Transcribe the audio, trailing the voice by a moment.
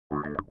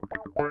What's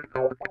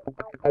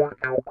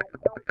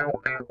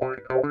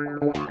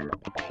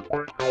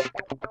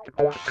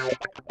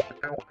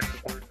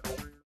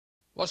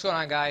going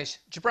on, guys?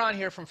 Jabran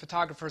here from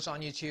Photographers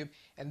on YouTube,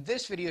 and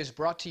this video is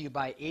brought to you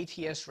by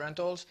ATS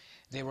Rentals.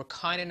 They were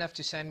kind enough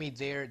to send me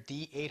their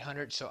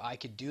D800 so I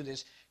could do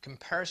this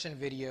comparison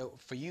video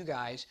for you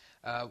guys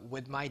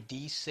with my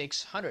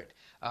D600.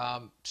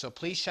 So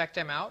please check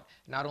them out.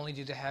 Not only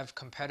do they have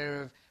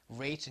competitive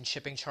rates and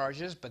shipping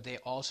charges, but they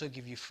also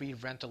give you free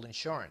rental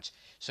insurance.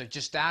 So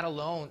just that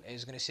alone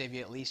is going to save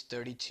you at least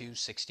 $30 to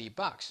 $60.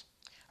 All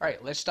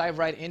right, let's dive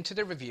right into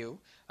the review.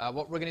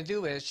 What we're going to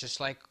do is,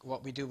 just like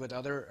what we do with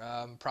other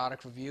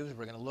product reviews,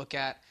 we're going to look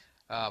at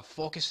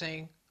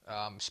focusing,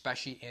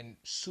 especially in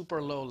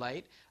super low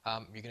light.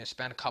 You're going to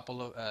spend a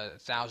couple of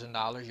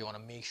 $1,000. You want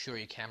to make sure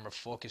your camera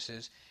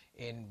focuses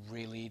in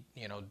really,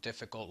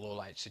 difficult low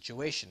light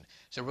situation.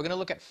 So we're going to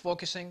look at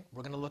focusing,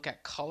 we're going to look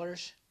at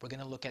colors, we're going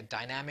to look at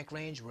dynamic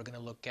range, we're going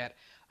to look at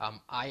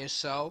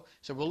ISO.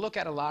 So we'll look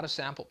at a lot of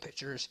sample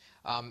pictures,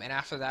 and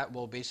after that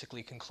we'll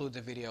basically conclude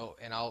the video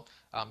and I'll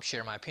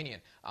share my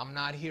opinion. I'm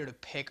not here to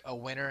pick a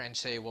winner and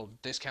say, well,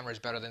 this camera is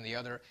better than the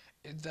other.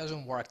 It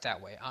doesn't work that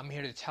way. I'm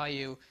here to tell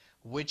you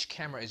which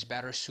camera is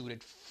better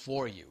suited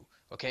for you.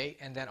 Okay,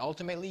 and then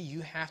ultimately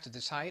you have to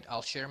decide.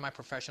 I'll share my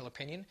professional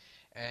opinion,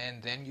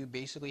 and then you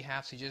basically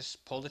have to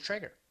just pull the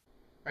trigger.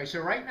 Alright, so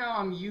right now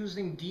I'm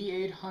using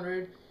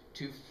D800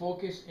 to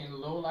focus in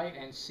low light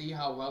and see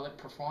how well it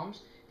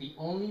performs. The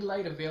only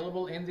light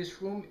available in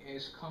this room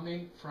is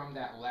coming from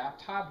that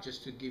laptop,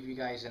 just to give you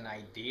guys an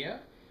idea.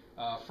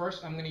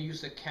 First I'm going to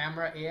use the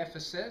camera AF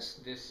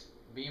assist, this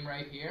beam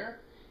right here,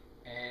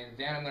 and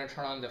then I'm going to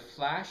turn on the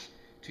flash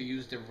to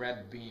use the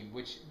red beam,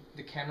 which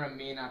the camera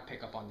may not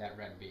pick up on that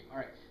red beam.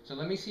 Alright, so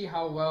let me see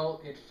how well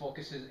it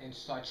focuses in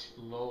such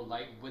low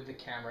light with the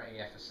camera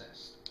AF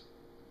assist.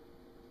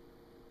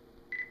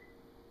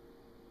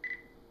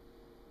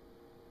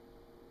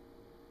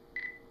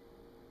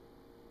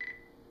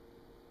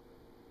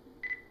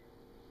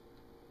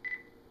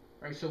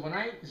 Alright, so when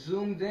I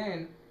zoomed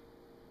in,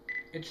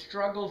 it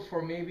struggled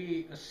for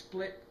maybe a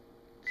split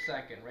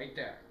second right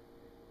there.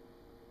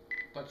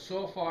 But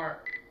so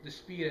far, the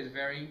speed is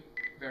very,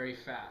 very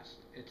fast.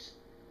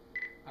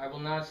 I will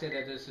not say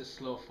that this is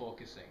slow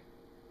focusing.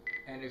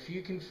 And if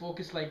you can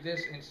focus like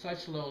this in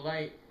such low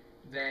light,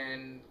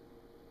 then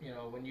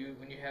when you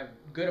have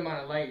good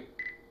amount of light,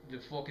 the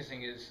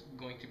focusing is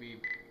going to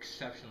be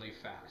exceptionally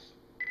fast.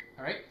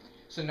 All right.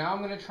 So now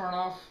I'm going to turn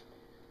off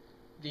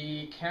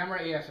the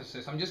camera AF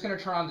assist. I'm just going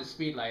to turn on the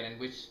speed light, in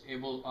which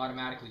it will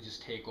automatically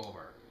just take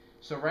over.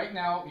 So right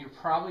now you're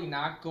probably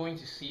not going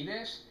to see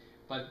this,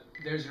 but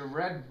there's a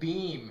red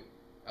beam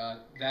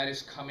that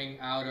is coming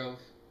out of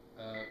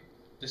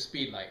the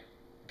speed light.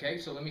 Okay,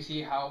 so let me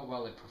see how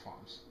well it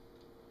performs.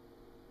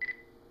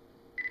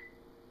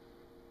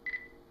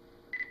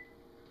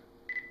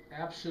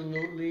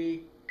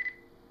 Absolutely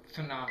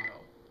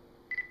phenomenal.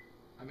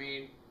 I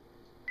mean,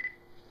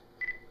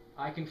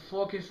 I can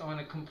focus on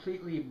a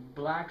completely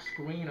black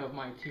screen of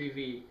my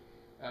TV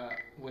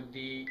with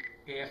the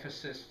AF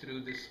assist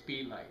through the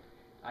speed light.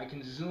 I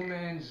can zoom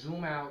in,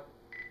 zoom out.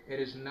 It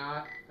is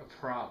not a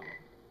problem.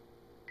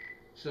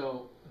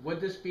 So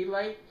with the speed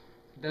light,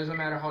 doesn't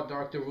matter how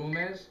dark the room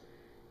is,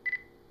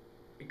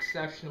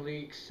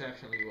 exceptionally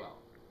well.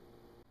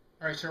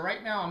 Alright, so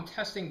right now I'm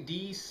testing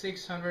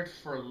D600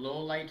 for low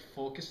light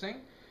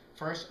focusing.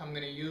 First I'm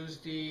going to use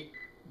the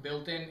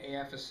built-in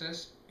AF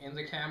assist in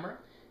the camera,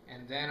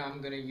 and then I'm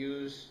going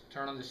to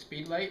turn on the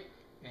speed light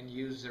and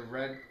use the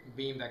red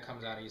beam that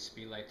comes out of the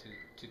speed light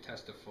to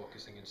test the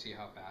focusing and see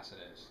how fast it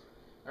is.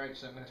 Alright,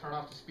 so I'm going to turn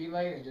off the speed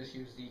light and just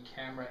use the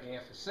camera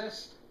AF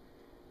assist.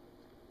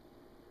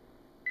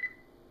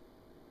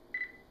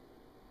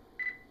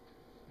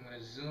 I'm going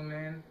to zoom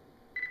in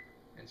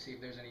and see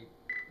if there's any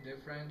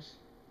difference.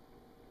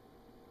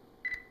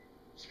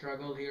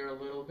 Struggled here a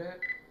little bit.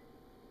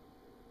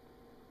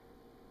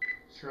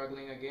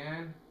 Struggling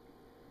again.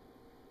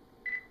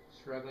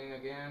 Struggling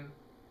again.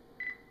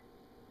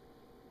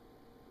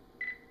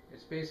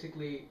 It's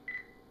basically,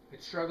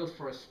 it struggles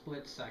for a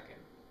split second.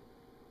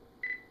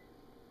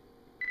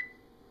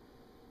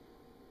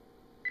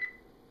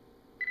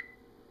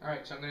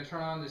 Alright, so I'm going to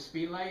turn on the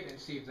speed light and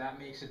see if that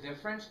makes a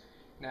difference.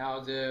 Now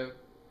the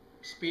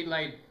speed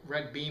light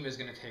red beam is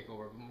going to take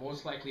over.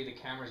 Most likely the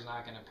camera is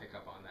not going to pick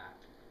up on that.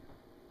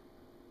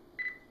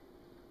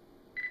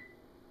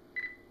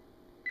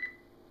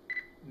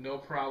 No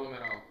problem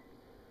at all.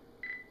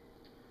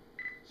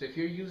 So if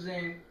you're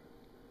using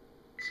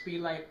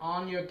speed light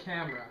on your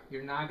camera,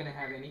 you're not going to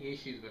have any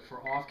issues. But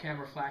for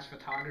off-camera flash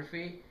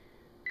photography,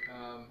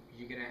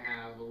 you're going to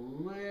have a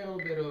little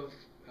bit of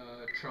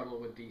trouble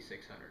with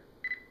D600.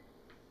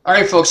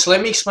 Alright folks,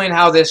 let me explain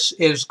how this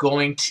is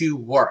going to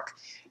work.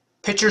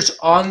 Pictures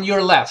on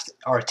your left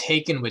are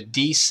taken with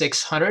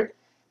D600.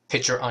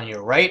 Picture on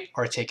your right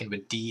are taken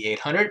with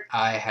D800.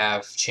 I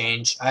have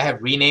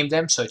renamed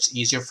them so it's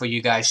easier for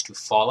you guys to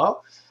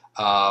follow.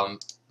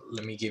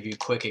 Let me give you a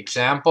quick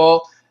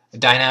example.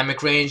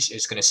 Dynamic range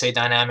is going to say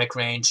dynamic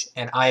range,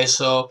 and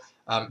ISO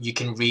you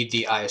can read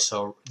the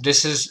ISO.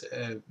 This is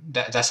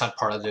that's not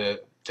part of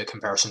the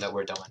comparison that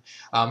we're doing.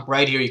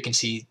 Right here you can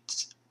see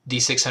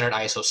D600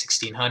 ISO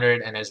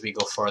 1600, and as we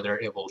go further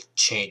it will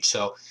change.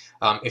 So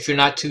if you're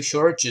not too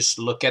sure, just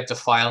look at the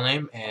file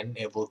name and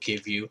it will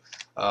give you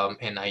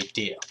an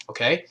idea.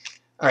 Okay.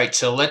 Alright,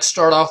 so let's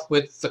start off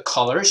with the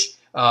colors.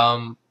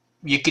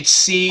 You could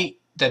see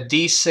that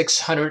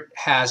D600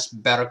 has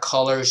better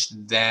colors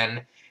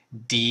than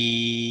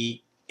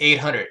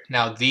D800.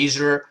 Now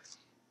these are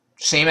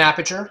same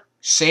aperture,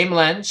 same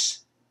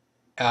lens,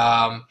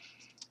 um,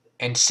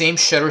 and same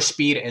shutter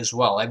speed as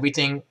well.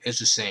 Everything is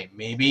the same.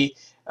 Maybe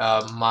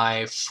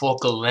my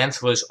focal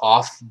length was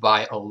off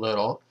by a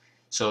little.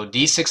 So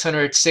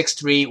D600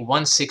 6.3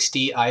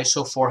 160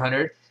 ISO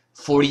 400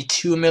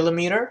 42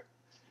 millimeter,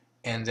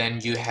 and then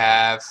you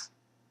have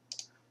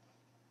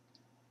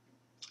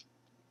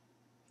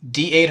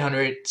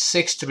D800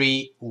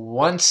 6.3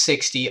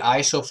 160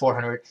 ISO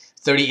 400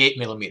 38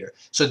 millimeter.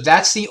 So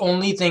that's the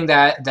only thing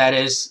that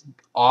is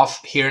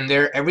off here and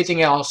there.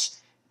 Everything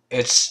else,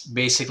 it's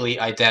basically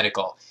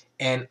identical.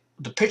 And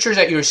the pictures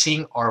that you're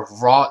seeing are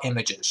raw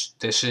images.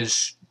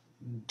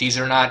 These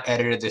are not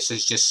edited. This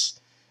is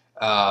just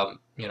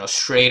you know,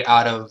 straight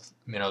out of,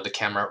 you know, the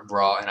camera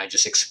raw, and I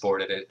just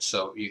exported it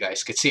so you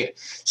guys could see it.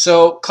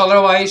 So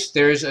color wise,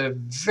 there's a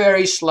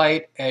very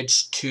slight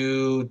edge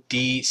to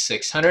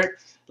D600.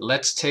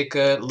 Let's take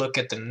a look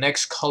at the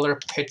next color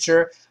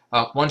picture.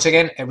 Once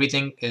again,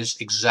 everything is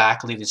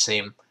exactly the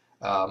same,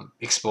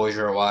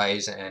 exposure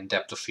wise and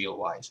depth of field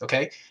wise.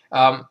 Okay,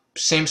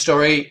 same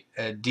story.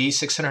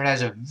 D600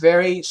 has a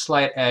very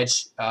slight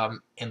edge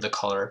in the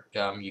color.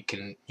 You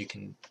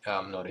can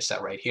notice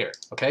that right here.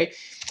 Okay,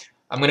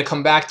 I'm going to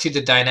come back to the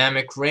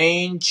dynamic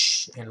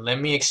range and let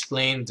me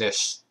explain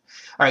this.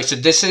 All right, so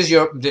this is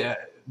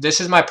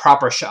this is my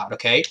proper shot.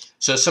 Okay,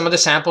 so some of the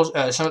sample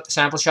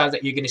shots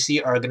that you're going to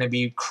see are going to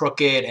be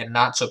crooked and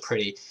not so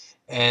pretty,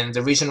 and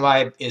the reason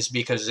why is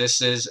because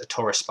this is a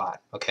tourist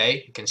spot.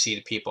 Okay, you can see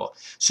the people.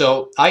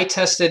 So I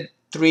tested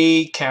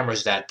 3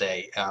 cameras that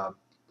day,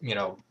 you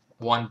know,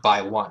 one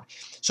by one.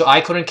 So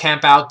I couldn't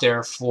camp out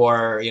there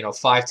for, you know,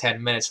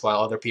 5-10 minutes while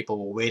other people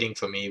were waiting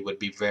for me. It would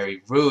be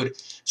very rude.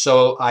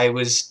 So I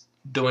was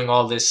doing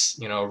all this,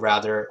 you know,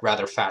 rather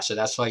fast. So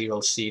that's why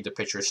you'll see the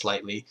picture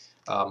slightly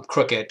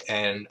crooked.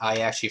 And I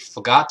actually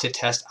forgot to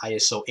test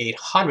ISO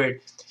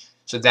 800.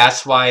 So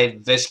that's why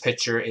this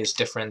picture is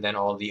different than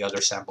all the other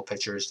sample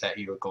pictures that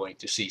you're going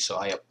to see. So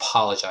I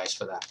apologize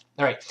for that.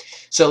 All right.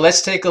 So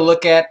let's take a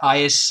look at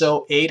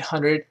ISO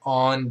 800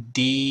 on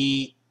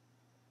D600.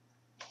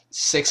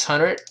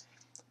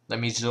 Let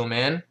me zoom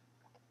in.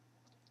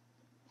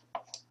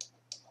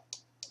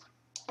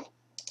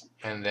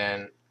 And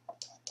then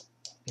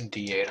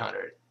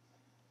D800.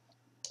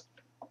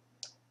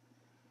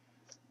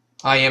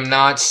 I am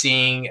not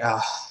seeing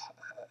a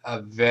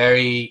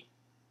very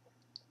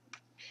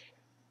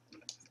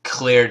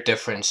clear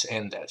difference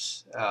in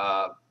this.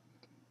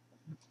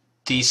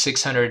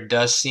 D600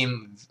 does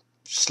seem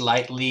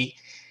slightly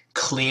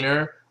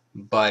cleaner,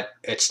 but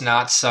it's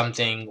not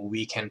something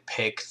we can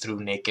pick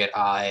through naked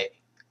eye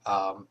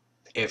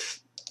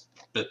if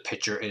the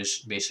picture is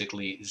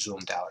basically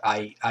zoomed out.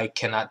 I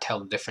cannot tell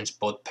the difference.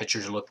 Both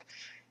pictures look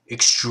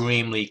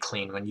extremely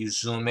clean. When you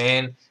zoom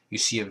in, you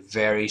see a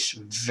very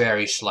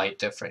slight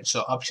difference.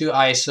 So up to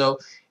ISO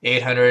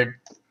 800,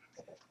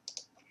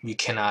 you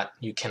cannot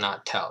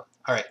tell.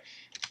 All right.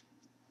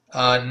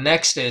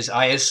 Next is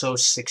ISO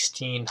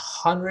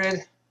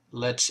 1600.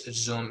 Let's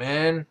zoom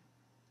in.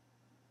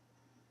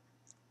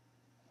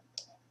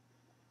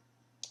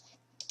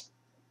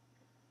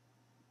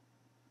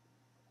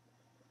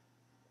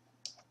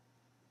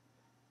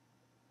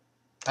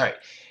 All right.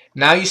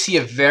 Now you see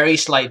a very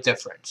slight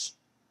difference.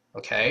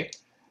 Okay.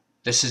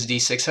 This is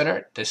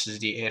D600. This is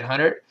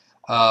D800.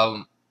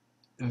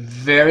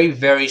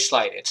 Very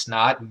slight. It's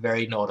not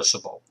very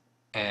noticeable,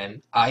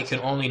 and I can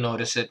only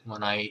notice it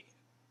when I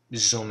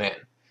zoom in.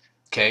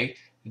 Okay,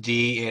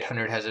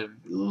 D800 has a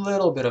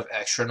little bit of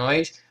extra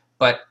noise,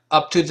 but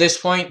up to this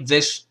point,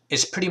 this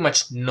is pretty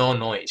much no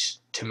noise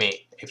to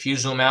me. If you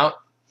zoom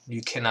out,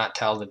 you cannot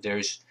tell that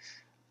there's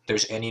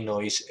any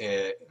noise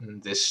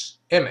in this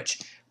image.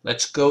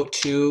 Let's go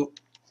to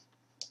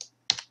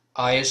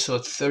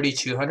ISO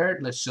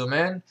 3200. Let's zoom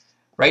in.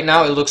 Right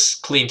now, it looks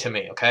clean to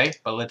me. Okay,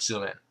 but let's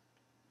zoom in.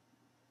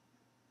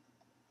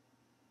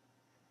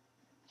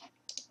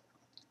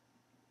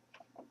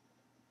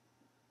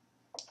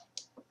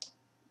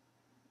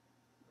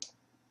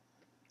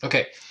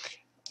 Okay,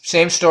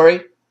 same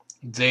story.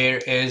 There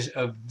is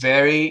a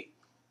very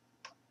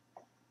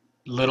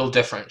little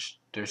difference.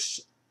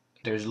 There's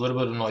a little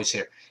bit of noise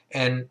here,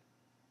 and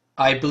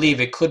I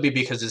believe it could be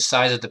because the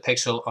size of the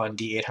pixel on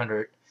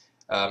D800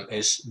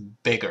 is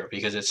bigger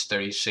because it's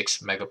 36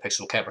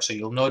 megapixel camera. So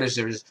you'll notice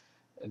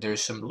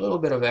there's some little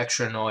bit of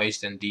extra noise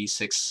than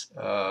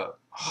D600.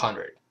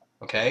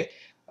 Okay,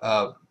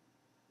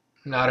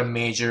 not a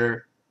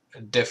major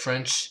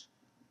difference.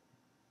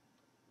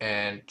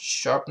 And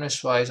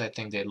sharpness wise, I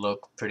think they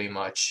look pretty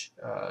much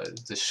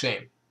the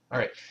same. All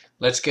right,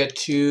 let's get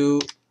to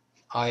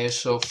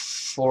ISO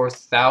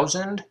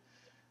 4000.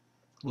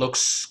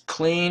 Looks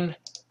clean.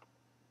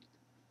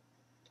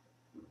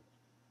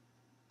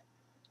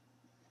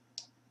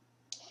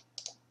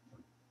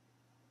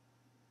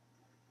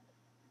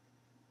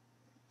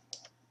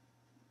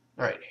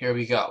 Alright, here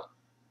we go.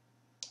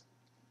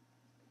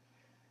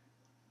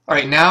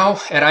 Alright, now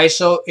at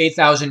ISO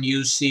 8000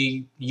 you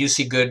see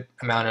good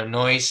amount of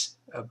noise,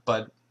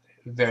 but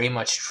very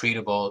much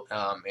treatable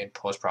in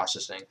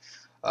post-processing.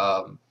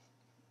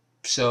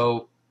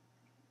 So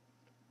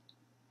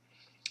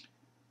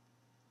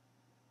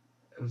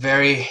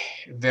very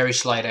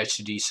slight edge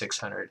to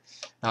D600.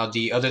 Now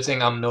the other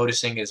thing I'm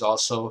noticing is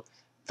also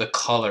the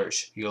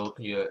colors.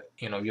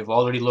 You've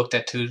already looked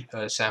at two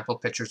sample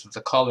pictures of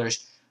the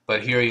colors,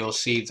 but here you'll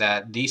see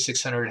that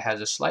D600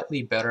 has a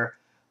slightly better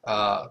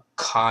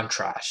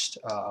contrast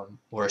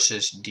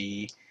versus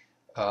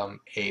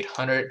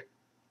D800.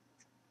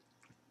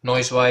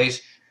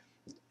 Noise-wise,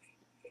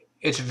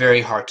 it's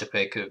very hard to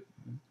pick.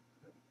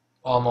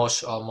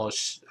 Almost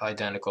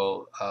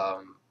identical.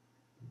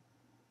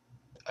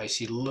 I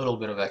see a little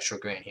bit of extra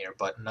grain here,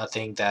 but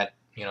nothing that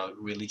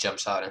really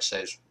jumps out and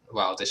says,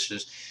 "Wow, this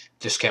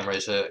camera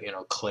is a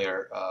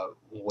clear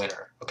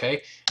winner."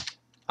 Okay,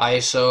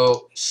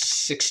 ISO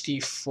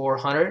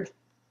 6400.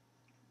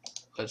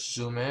 Let's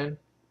zoom in.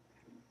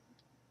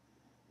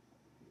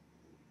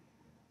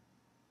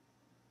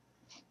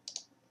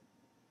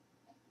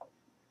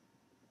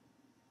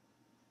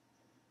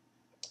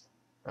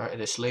 All right,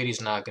 this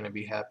lady's not going to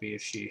be happy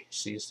if she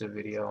sees the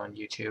video on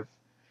YouTube.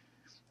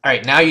 All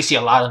right, now you see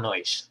a lot of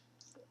noise.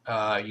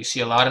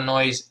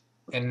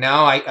 And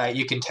now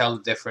you can tell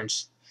the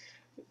difference.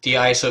 The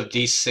ISO of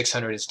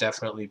D600 is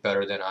definitely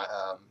better than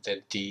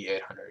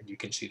D800. You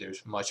can see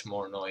there's much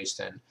more noise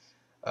than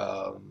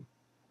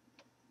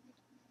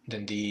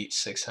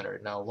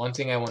D600. Now, one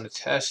thing I want to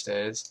test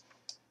is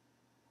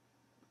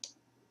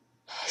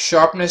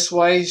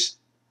sharpness-wise.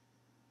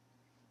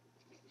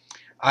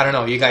 I don't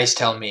know. You guys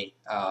tell me.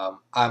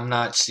 I'm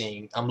not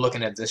seeing. I'm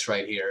looking at this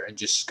right here and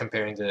just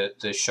comparing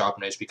the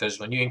sharpness, because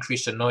when you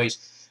increase the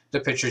noise, the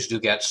pictures do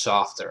get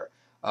softer.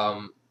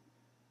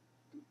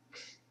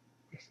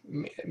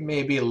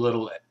 Maybe a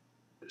little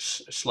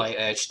slight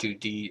edge to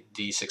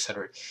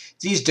D600.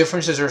 These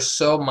differences are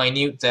so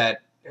minute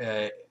that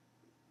I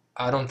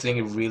don't think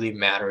it really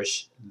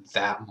matters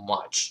that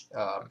much,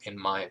 in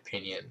my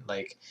opinion.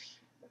 Like,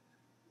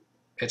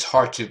 it's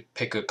hard to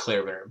pick a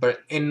clear winner. But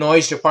in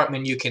noise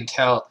department, you can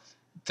tell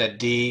that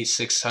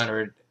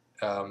D600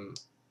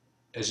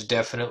 is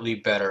definitely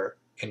better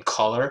in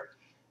color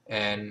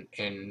and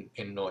in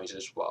noise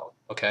as well.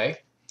 Okay.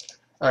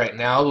 All right.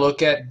 Now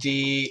look at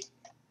the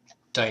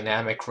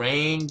dynamic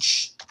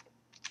range.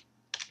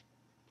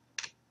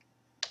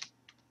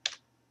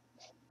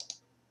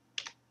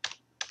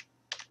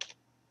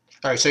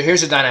 All right. So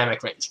here's the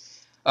dynamic range.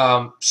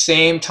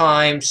 Same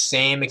time,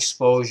 same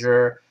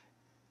exposure.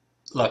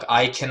 Look,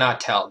 I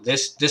cannot tell.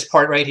 This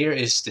part right here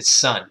is the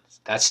sun.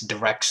 That's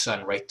direct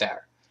sun right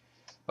there.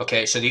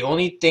 Okay, so the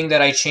only thing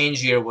that I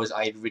changed here was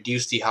I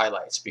reduced the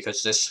highlights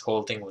because this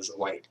whole thing was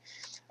white.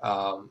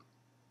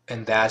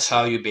 And that's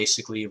how you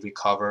basically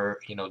recover,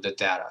 the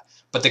data.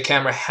 But the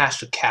camera has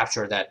to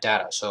capture that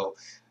data. So,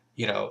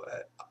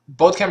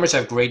 both cameras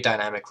have great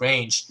dynamic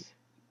range,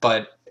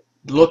 but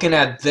looking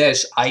at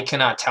this, I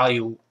cannot tell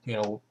you,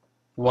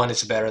 one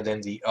is better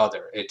than the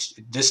other.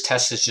 This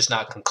test is just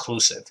not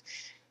conclusive.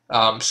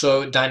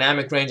 So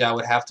dynamic range, I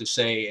would have to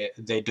say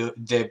they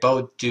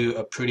both do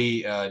a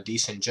pretty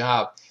decent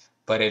job,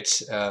 but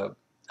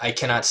I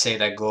cannot say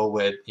that go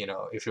with,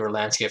 if you're a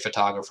landscape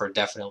photographer,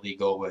 definitely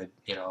go with,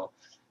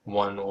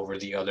 one over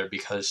the other,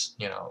 because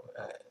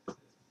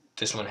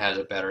this one has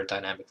a better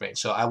dynamic range.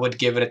 So I would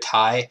give it a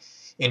tie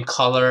in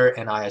color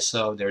and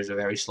ISO. There's a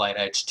very slight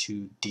edge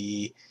to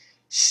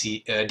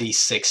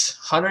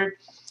D600.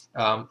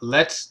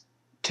 Let's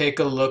take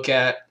a look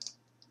at.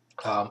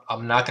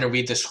 I'm not going to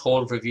read this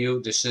whole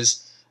review. This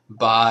is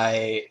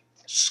by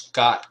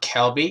Scott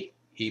Kelby.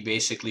 He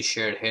basically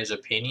shared his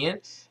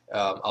opinion.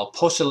 I'll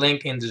post a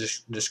link in the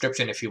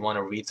description if you want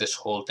to read this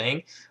whole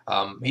thing.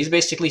 He's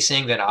basically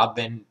saying that I've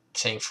been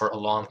saying for a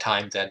long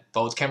time that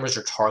both cameras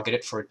are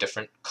targeted for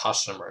different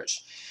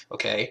customers.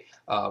 Okay,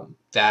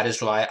 that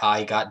is why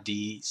I got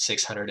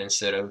D600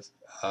 instead of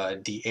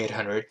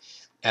D800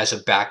 as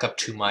a backup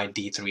to my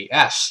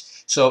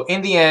D3S. So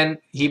in the end,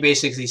 he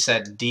basically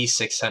said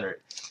D600.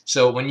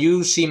 So when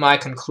you see my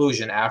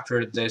conclusion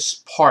after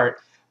this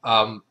part,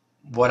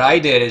 what I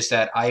did is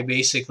that I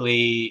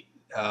basically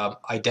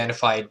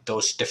identified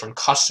those different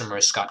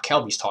customers Scott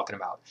Kelby's talking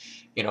about.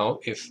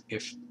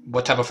 If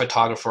what type of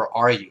photographer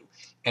are you?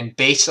 And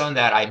based on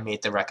that, I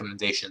made the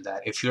recommendation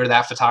that if you're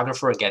that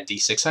photographer, get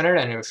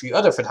D600, and if you're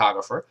other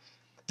photographer,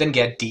 then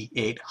get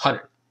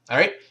D800. All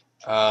right,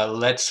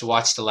 let's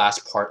watch the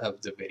last part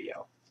of the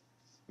video.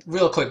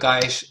 Real quick,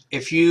 guys,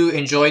 if you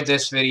enjoyed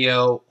this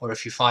video or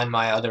if you find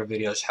my other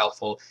videos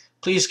helpful,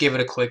 please give it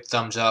a quick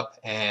thumbs up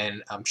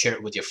and share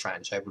it with your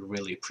friends. I would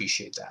really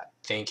appreciate that.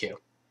 Thank you.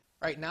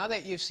 Right, now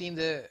that you've seen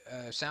the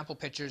sample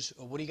pictures,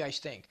 what do you guys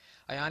think?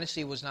 I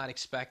honestly was not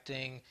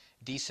expecting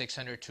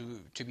D600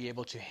 to be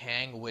able to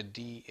hang with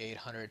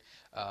D800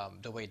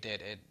 the way it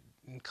did.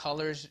 In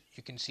colors,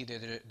 you can see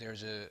that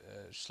there's a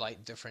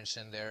slight difference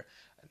in there.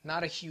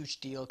 Not a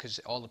huge deal because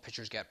all the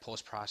pictures get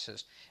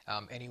post-processed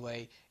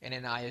anyway. And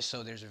in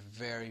ISO, there's a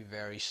very,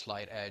 very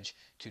slight edge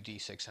to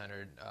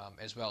D600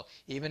 as well.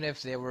 Even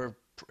if they were,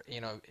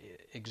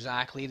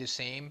 exactly the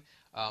same,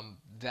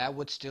 that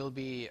would still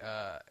be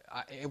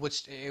it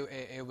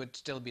would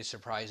still be a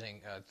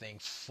surprising thing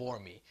for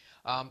me.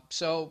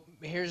 So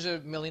here's a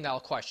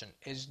 $1,000,000 question: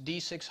 is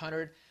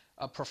D600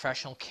 a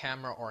professional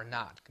camera or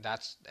not?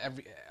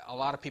 A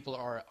lot of people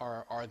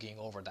are arguing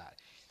over that.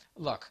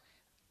 Look,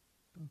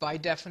 by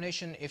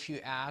definition, if you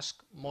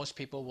ask, most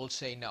people will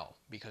say no,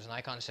 because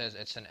Nikon says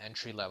it's an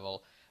entry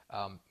level,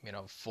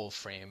 full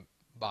frame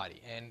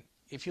body. And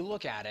if you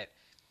look at it,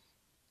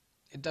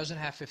 it doesn't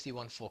have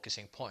 51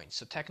 focusing points.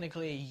 So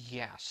technically,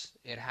 yes,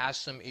 it has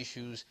some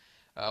issues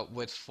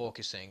with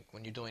focusing.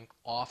 When you're doing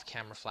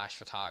off-camera flash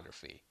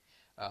photography,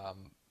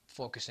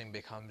 focusing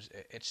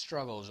it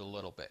struggles a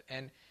little bit.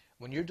 And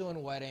when you're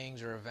doing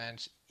weddings or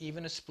events,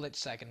 even a split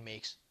second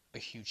makes a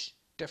huge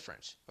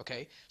difference,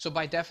 okay? So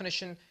by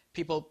definition,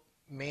 people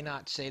may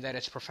not say that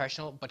it's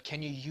professional, but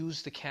can you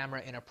use the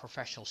camera in a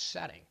professional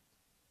setting?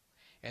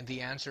 And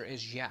the answer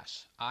is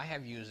yes. I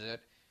have used it.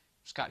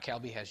 Scott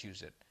Kelby has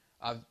used it.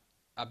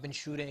 I've been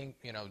shooting,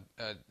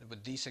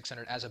 with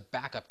D600 as a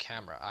backup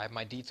camera. I have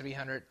my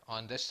D300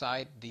 on this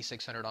side,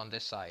 D600 on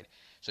this side.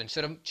 So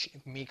instead of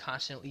me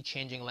constantly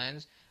changing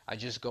lens, I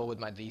just go with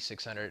my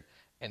D600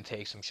 and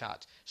take some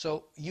shots.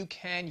 So you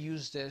can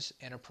use this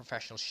in a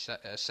professional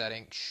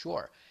setting,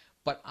 sure,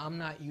 but I'm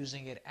not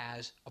using it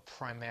as a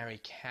primary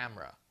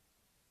camera.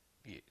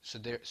 So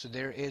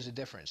there is a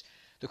difference.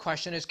 The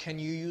question is, can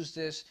you use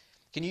this?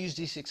 Can you use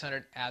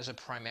D600 as a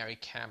primary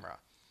camera?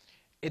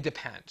 It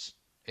depends.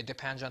 It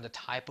depends on the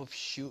type of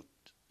shoot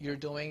you're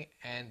doing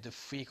and the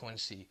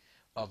frequency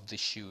of the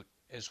shoot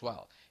as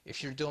well.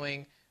 If you're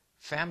doing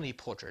family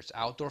portraits,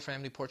 outdoor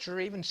family portraits, or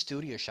even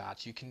studio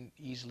shots, you can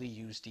easily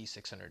use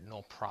D600,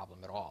 no problem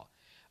at all.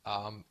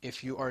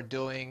 If you are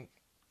doing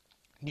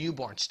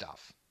newborn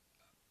stuff,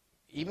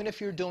 even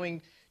if you're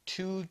doing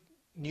 2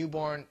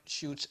 newborn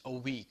shoots a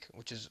week,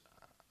 which is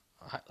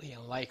highly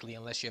unlikely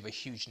unless you have a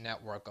huge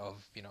network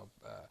of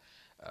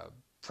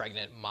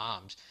pregnant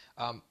moms,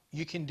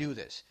 you can do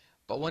this.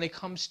 But when it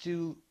comes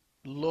to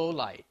low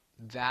light,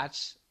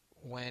 that's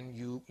when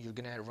you're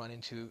going to run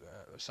into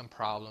some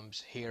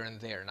problems here and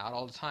there. Not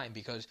all the time,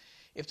 because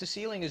if the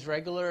ceiling is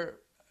regular,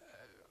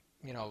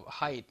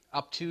 height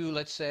up to,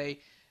 let's say,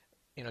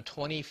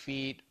 20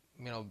 feet,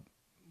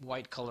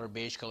 white color,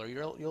 beige color,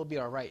 you'll be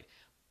all right.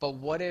 But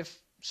what if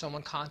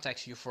someone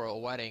contacts you for a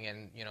wedding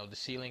and the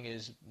ceiling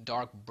is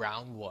dark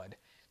brown wood,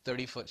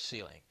 30-foot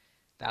ceiling?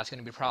 That's going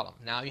to be a problem.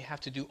 Now you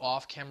have to do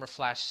off-camera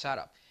flash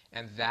setup,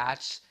 and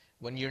that's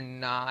when you're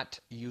not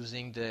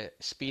using the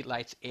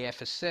Speedlight's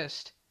AF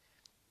Assist.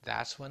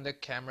 That's when the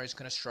camera is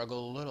going to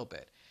struggle a little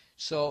bit.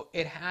 So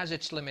it has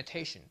its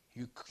limitation.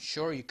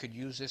 Sure, you could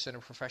use this in a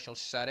professional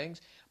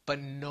settings, but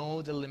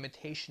know the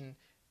limitation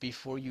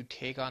before you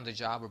take on the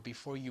job or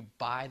before you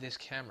buy this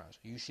camera.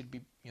 You should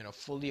be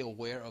fully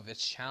aware of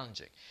its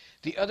challenging.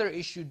 The other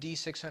issue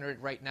D600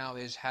 right now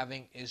is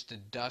having is the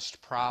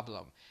dust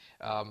problem.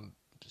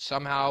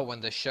 Somehow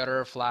when the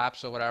shutter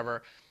flaps or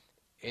whatever,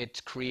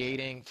 it's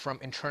creating from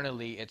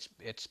internally,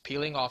 it's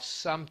peeling off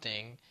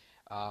something,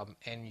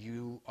 and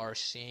you are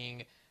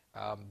seeing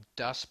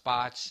dust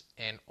spots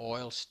and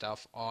oil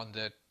stuff on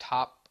the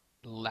top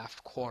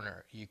left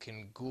corner. You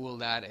can Google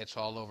that. It's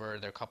all over.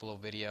 There are a couple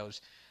of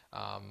videos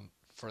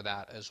for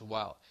that as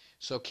well.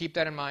 So keep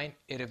that in mind.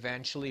 It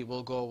eventually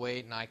will go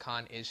away.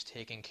 Nikon is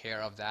taking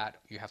care of that.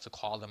 You have to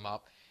call them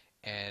up,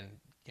 and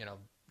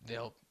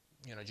they'll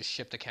just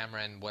ship the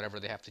camera, and whatever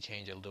they have to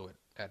change, they'll do it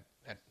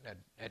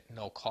at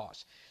no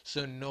cost.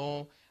 So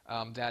know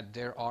that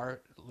there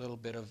are a little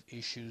bit of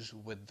issues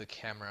with the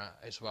camera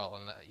as well,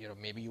 and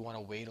maybe you want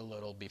to wait a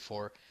little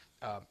before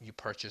you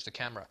purchase the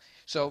camera.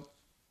 So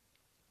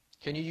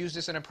can you use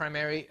this in a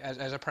primary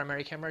as a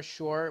primary camera?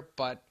 Sure,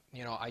 but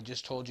I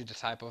just told you the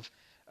type of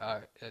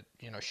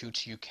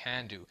shoots you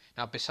can do.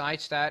 Now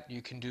besides that,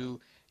 you can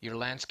do your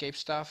landscape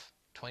stuff,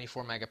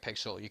 24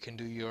 megapixel. You can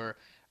do your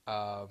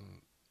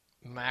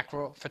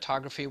macro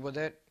photography with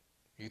it.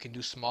 You can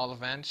do small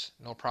events,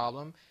 no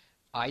problem.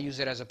 I use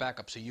it as a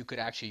backup, so you could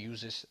actually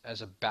use this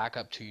as a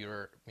backup to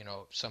your,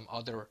 some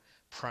other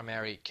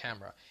primary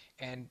camera.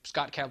 And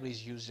Scott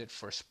Kelby's used it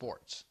for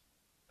sports.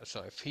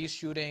 So if he's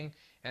shooting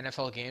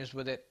NFL games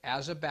with it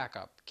as a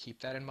backup, keep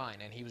that in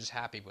mind. And he was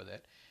happy with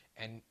it.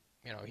 And,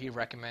 he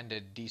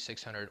recommended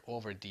D600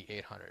 over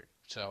D800.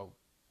 So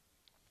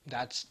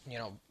that's,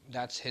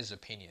 that's his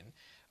opinion.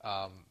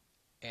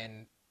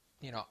 And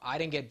I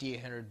didn't get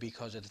D800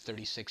 because of the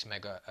 36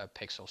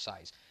 megapixel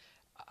size.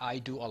 I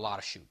do a lot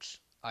of shoots.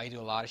 I do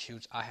a lot of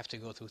shoots. I have to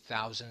go through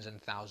thousands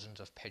and thousands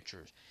of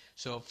pictures.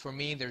 So for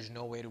me, there's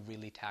no way to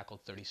really tackle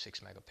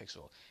 36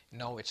 megapixel.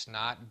 No, it's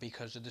not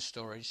because of the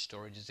storage.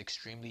 Storage is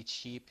extremely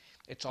cheap.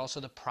 It's also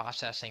the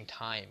processing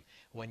time.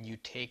 When you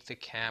take the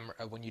camera,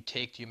 when you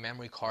take your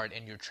memory card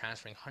and you're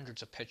transferring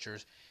hundreds of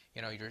pictures,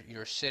 you know,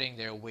 you're sitting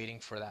there waiting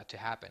for that to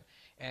happen.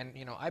 And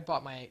you know, I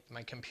bought my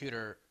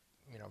computer,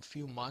 you know, a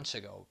few months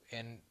ago,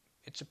 and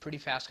it's a pretty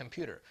fast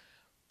computer.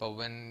 But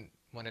when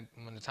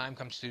the time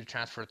comes to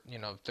transfer, you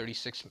know,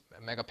 36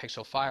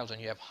 megapixel files,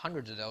 and you have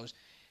hundreds of those,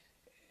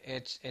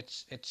 it's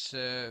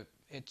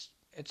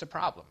a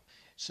problem.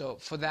 So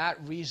for that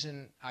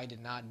reason, I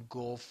did not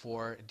go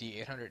for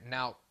D800.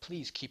 Now,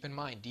 please keep in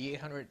mind,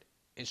 D800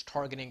 is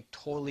targeting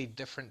totally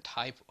different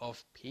type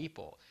of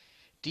people.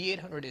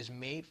 D800 is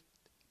made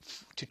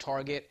to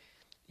target,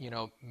 you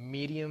know,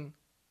 medium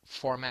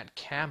format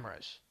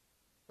cameras.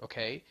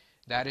 Okay,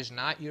 that is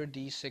not your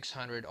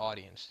D600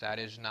 audience. That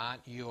is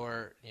not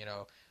your, you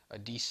know, a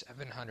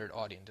D700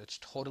 audience. It's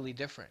totally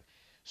different.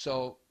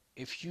 So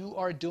if you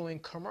are doing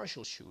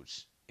commercial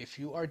shoots, if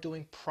you are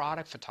doing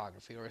product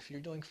photography, or if you're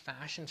doing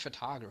fashion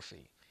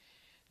photography,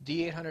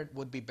 D800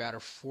 would be better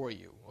for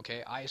you.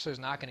 Okay, ISO is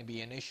not going to be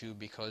an issue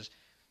because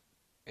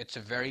it's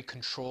a very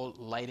controlled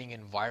lighting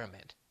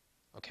environment.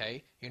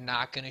 Okay, you're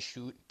not going to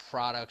shoot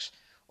products,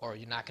 or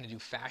you're not going to do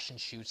fashion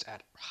shoots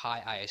at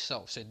high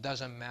ISO. So it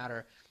doesn't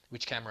matter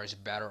which camera is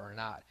better or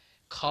not.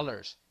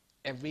 Colors,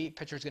 every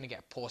picture is going to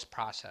get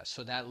post-processed.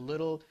 So that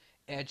little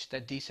edge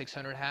that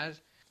D600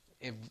 has,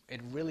 it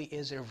really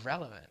is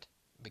irrelevant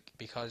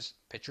because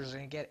pictures are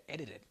going to get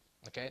edited.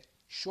 Okay,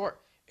 sure,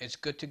 it's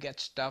good to get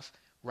stuff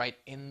right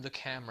in the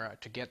camera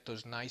to get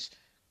those nice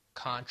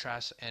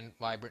contrasts and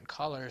vibrant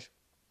colors,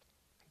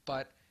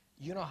 but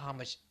you know how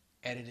much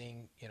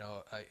editing, you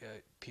know,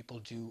 people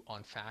do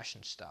on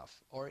fashion stuff,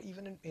 or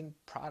even in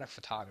product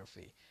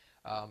photography.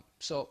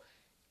 So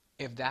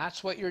if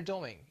that's what you're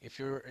doing, if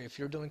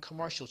you're doing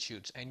commercial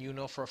shoots, and you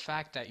know for a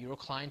fact that your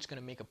client's going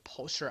to make a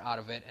poster out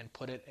of it and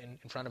put it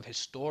in front of his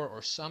store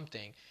or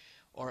something,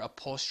 or a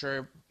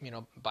poster, you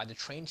know, by the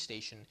train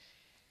station,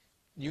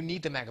 you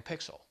need the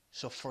megapixel.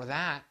 So for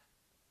that,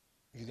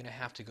 you're going to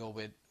have to go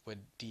with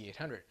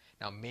D800.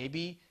 Now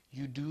maybe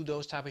you do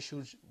those type of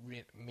shoots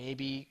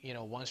maybe, you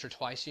know, once or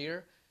twice a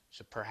year,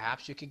 so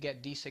perhaps you could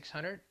get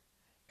D600,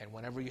 and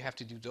whenever you have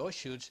to do those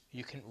shoots,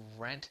 you can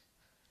rent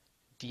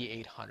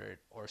D800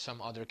 or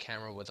some other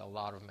camera with a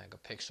lot of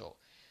megapixel.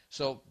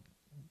 So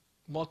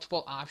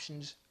multiple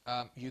options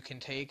you can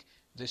take.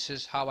 This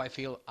is how I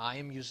feel. I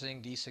am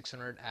using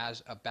D600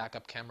 as a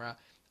backup camera.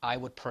 I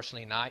would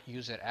personally not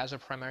use it as a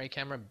primary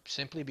camera,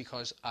 simply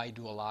because I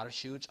do a lot of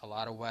shoots, a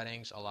lot of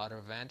weddings, a lot of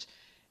events,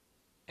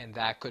 and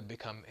that could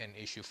become an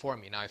issue for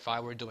me. Now, if I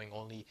were doing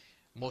only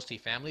mostly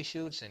family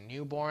shoots and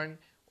newborn,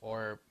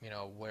 or, you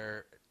know,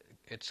 where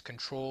it's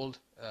controlled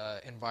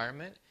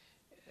environment,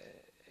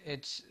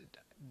 it's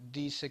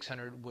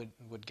D600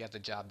 would get the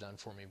job done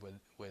for me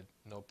with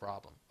no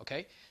problem.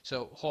 Okay,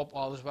 so hope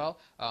all is well.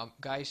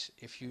 Guys,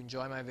 if you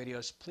enjoy my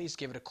videos, please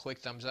give it a quick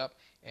thumbs up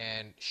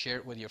and share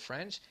it with your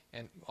friends,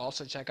 and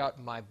also check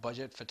out my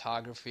budget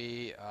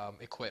photography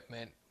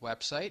equipment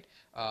website,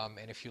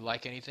 and if you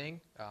like anything,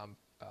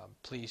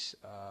 please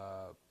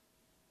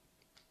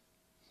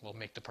will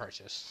make the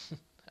purchase.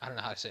 I don't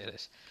know how to say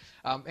this.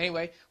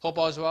 Anyway, hope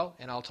all is well,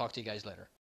 and I'll talk to you guys later.